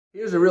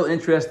Here's a real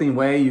interesting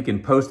way you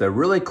can post a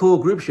really cool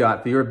group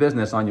shot for your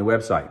business on your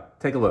website.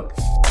 Take a look.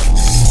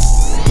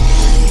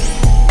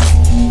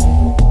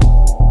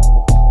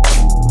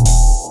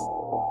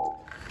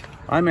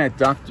 I'm at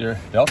Dr.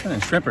 Belton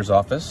and Shrimper's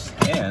office,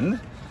 and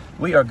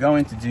we are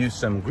going to do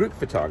some group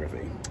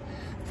photography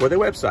for their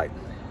website.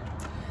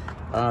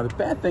 The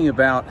bad thing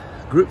about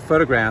group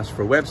photographs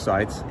for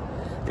websites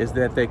is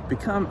that they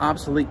become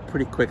obsolete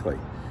pretty quickly.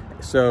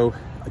 So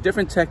a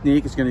different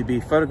technique is going to be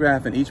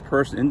photographing each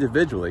person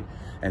individually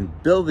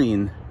and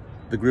building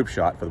the group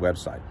shot for the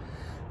website.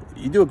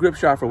 You do a group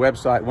shot for a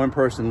website, one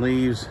person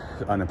leaves,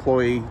 an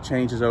employee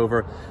changes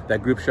over,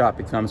 that group shot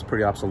becomes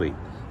pretty obsolete.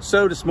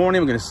 So this morning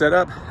I'm going to set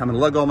up, I'm going to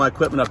lug all my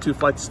equipment up 2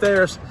 flights of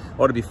stairs,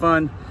 ought to be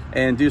fun,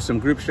 and do some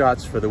group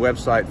shots for the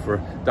website for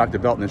Dr.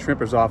 Belton and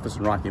Shrimper's office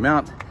in Rocky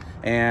Mount,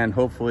 and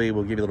hopefully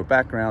we'll give you a little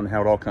background on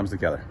how it all comes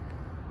together.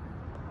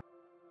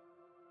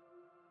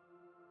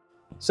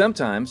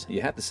 Sometimes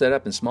you have to set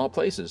up in small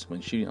places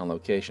when shooting on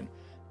location,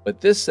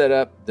 but this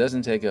setup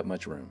doesn't take up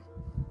much room.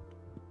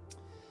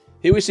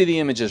 Here we see the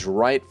images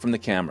right from the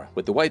camera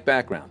with the white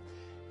background.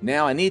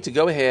 Now I need to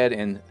go ahead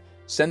and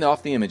send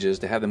off the images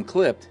to have them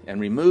clipped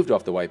and removed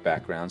off the white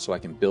background so I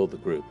can build the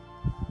group.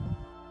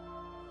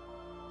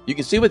 You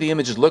can see what the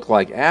images look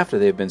like after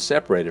they've been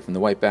separated from the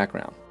white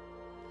background.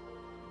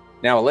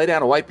 Now I'll lay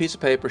down a white piece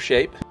of paper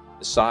shape,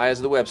 the size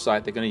of the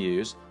website they're going to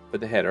use for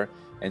the header,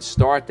 and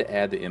start to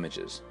add the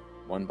images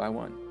one by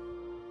one.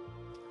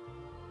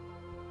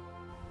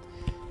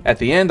 At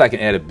the end I can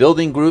add a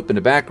building group in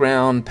the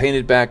background,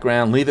 painted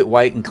background, leave it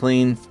white and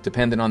clean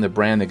depending on the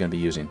brand they're going to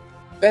be using.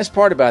 Best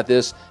part about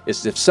this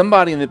is if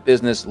somebody in the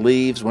business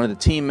leaves, one of the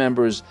team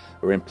members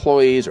or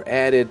employees are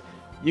added,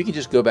 you can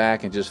just go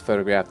back and just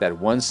photograph that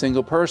one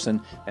single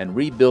person and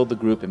rebuild the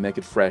group and make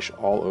it fresh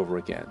all over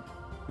again.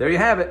 There you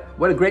have it.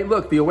 What a great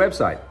look for your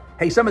website.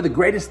 Hey, some of the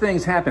greatest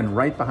things happen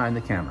right behind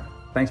the camera.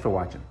 Thanks for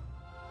watching.